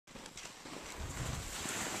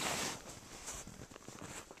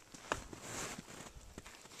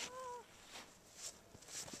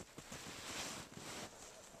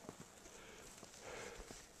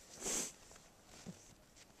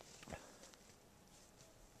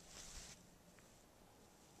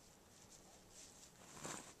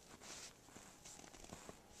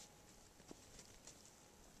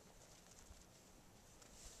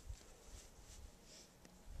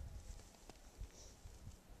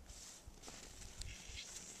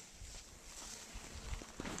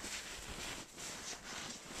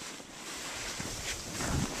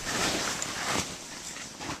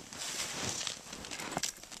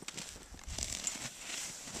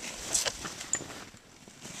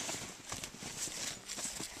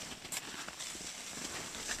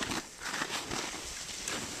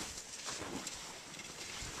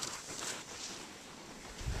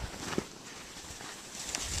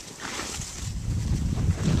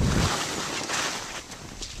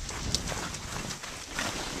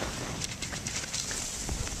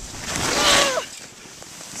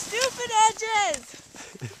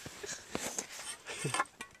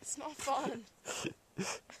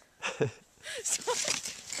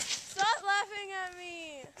at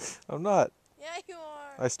me. I'm not. Yeah, you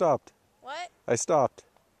are. I stopped. What? I stopped.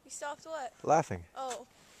 You stopped what? Laughing. Oh.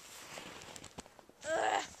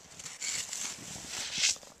 Ugh.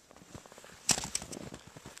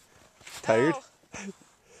 Tired? Ow.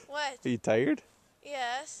 What? Are you tired?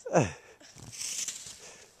 Yes. How do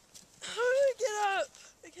I get up?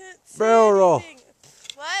 I can't see Barrel roll. anything.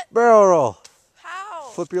 What? Barrel roll. How?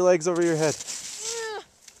 Flip your legs over your head.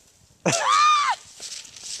 Ugh.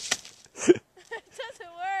 It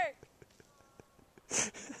doesn't work.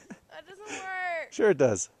 That doesn't work. Sure it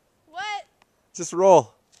does. What? Just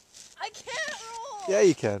roll. I can't roll. Yeah,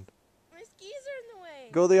 you can. My skis are in the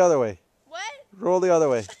way. Go the other way. What? Roll the other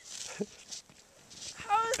way.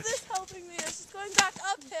 How is this helping me? This is going back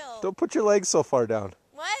uphill. Don't put your legs so far down.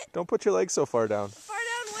 What? Don't put your legs so far down. Far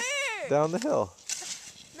down where? Down the hill.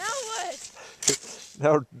 Now what?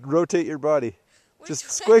 Now rotate your body. Which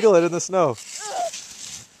Just way? squiggle it in the snow. Ugh.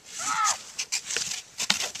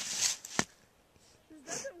 This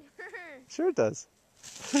doesn't work. Sure it does. I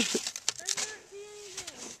can't see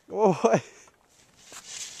anything. Oh, why?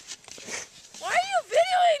 Why are you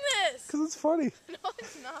videoing this? Because it's funny. No,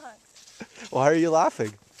 it's not. Why are you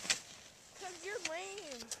laughing? Because you're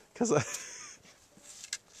lame. Because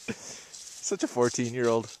such a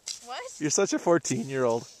 14-year-old. What? You're such a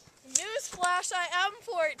 14-year-old. Newsflash, I am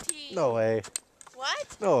 14. No way.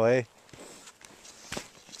 What? No way.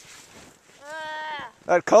 Ah.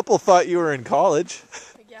 That couple thought you were in college.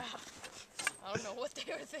 Yeah. I don't know what they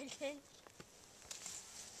were thinking.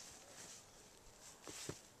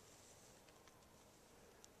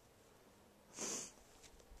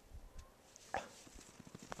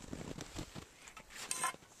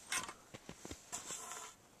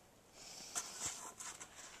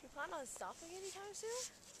 You plan on stopping anytime soon?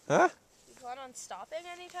 Huh? You plan on stopping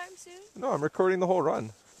anytime soon? No, I'm recording the whole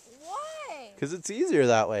run. Why? Because it's easier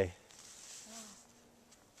that way.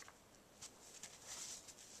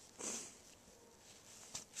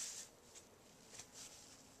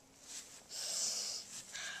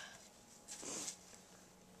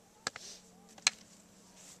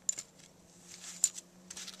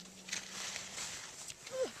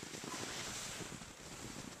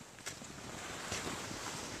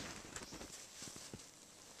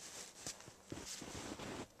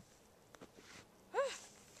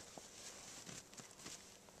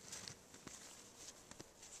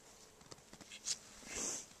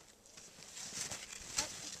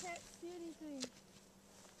 I can't see anything.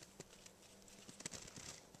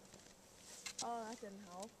 Oh, that didn't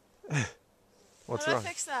help. What's How do wrong? I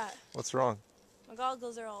fix that? What's wrong? My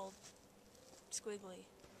goggles are all squiggly.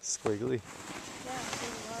 Squiggly. Yeah,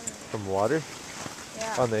 from water. From water?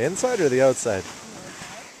 Yeah. On the inside or the outside? On the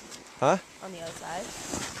outside. Huh? On the outside.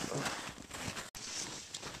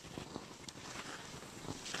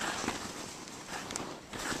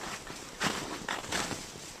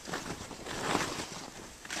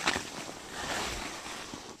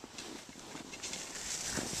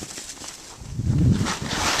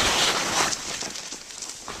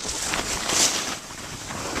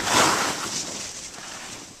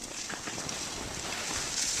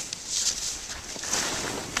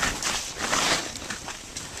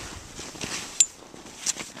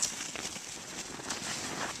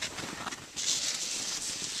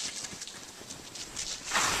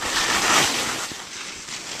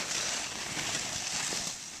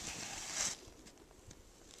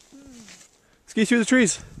 Ski through the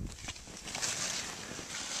trees.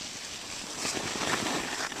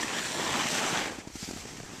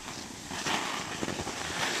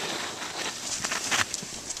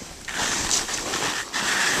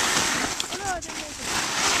 Oh no, I didn't make it.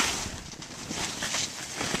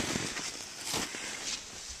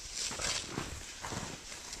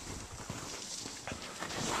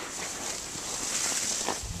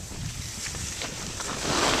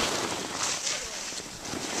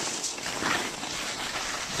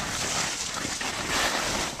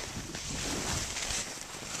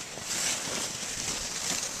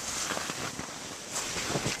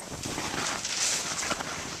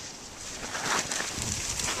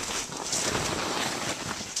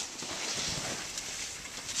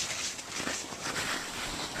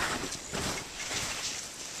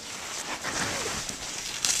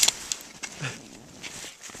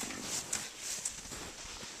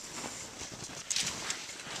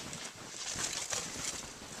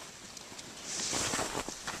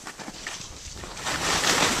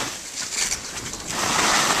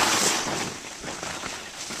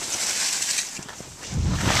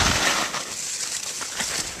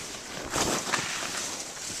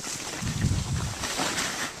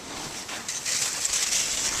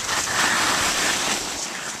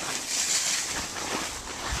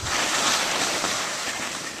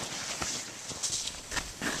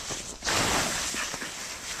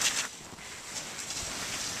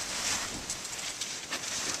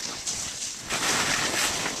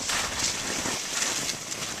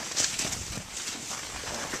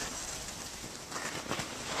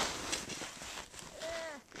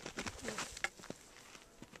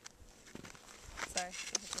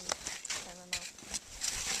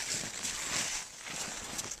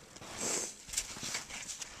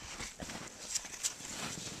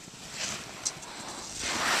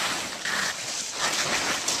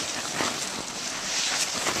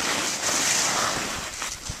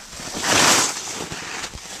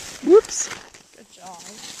 Whoops. Good job.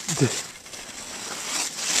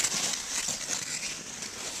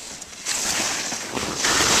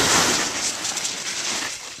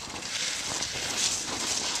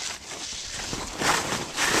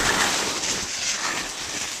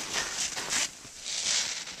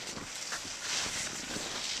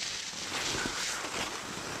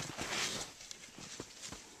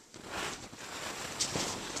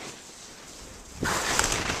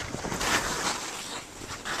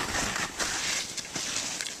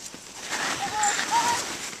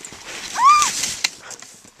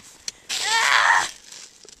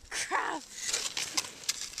 Crap.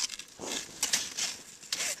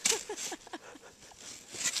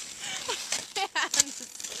 Hands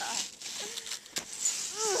stuck.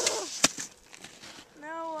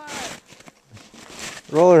 Now what?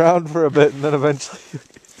 Roll around for a bit and then eventually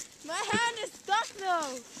My hand is stuck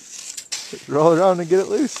though. roll around and get it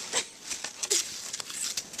loose.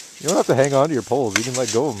 You don't have to hang on to your poles. You can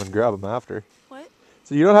let go of them and grab them after. What?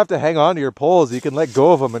 So you don't have to hang on to your poles. You can let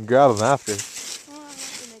go of them and grab them after. Oh,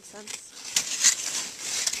 that makes sense.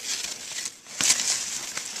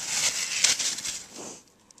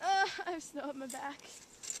 I have snow on my back.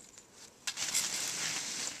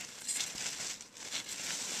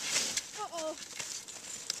 Uh-oh.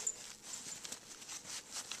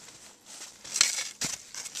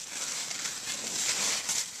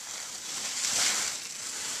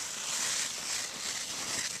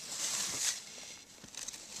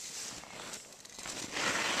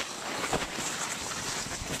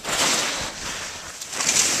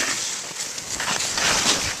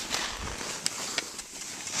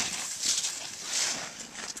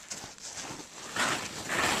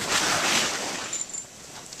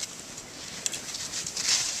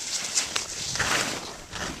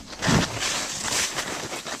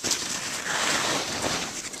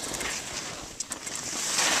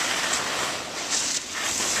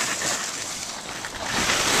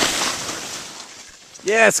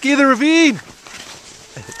 Yeah, ski the ravine.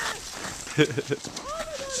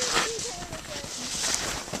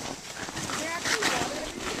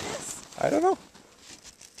 I don't know.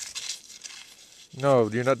 No,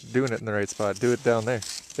 you're not doing it in the right spot. Do it down there.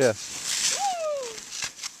 Yeah.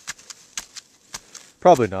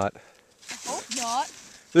 Probably not. I hope not.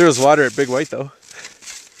 There was water at Big White though.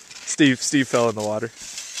 Steve fell in the water.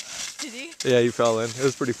 Did he? Yeah, he fell in. It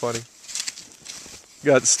was pretty funny.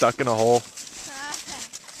 Got stuck in a hole.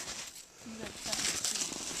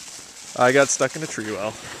 I got stuck in a tree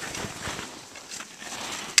well.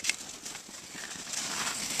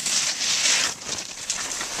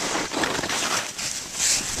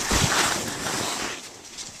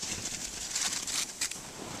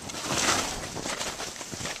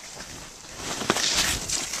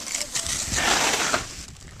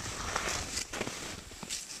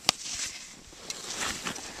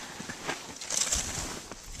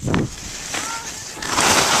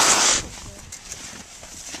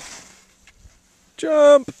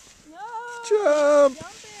 Jump! No! Jump!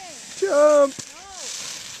 Jumping! Jump! No!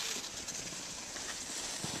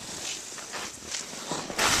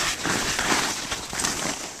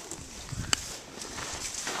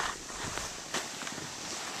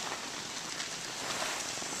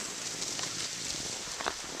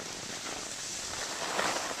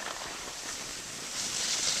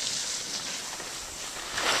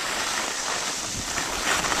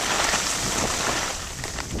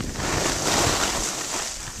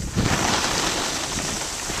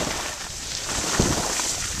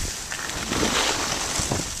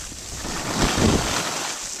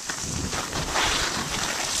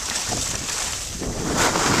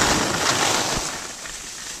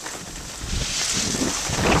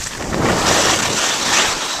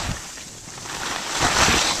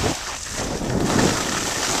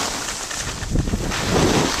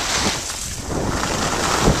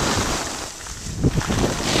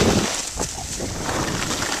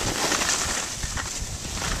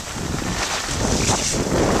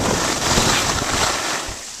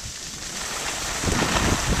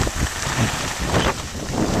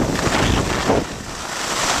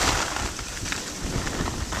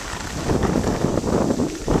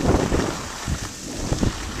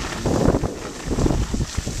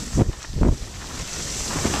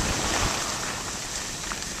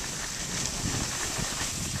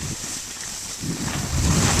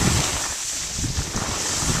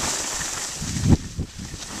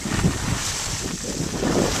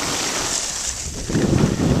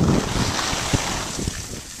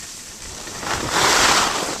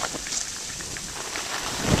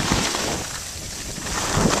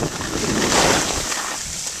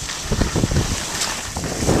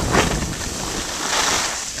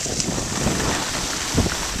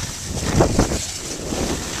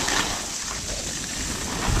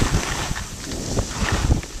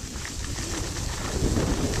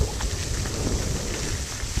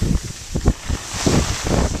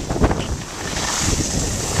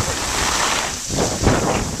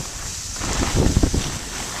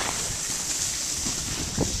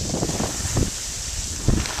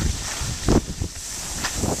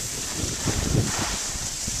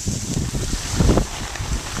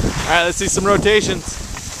 right, let's see some rotations.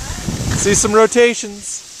 See some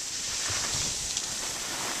rotations.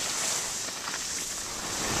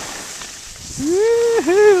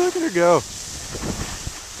 Woo-hoo, look at her go.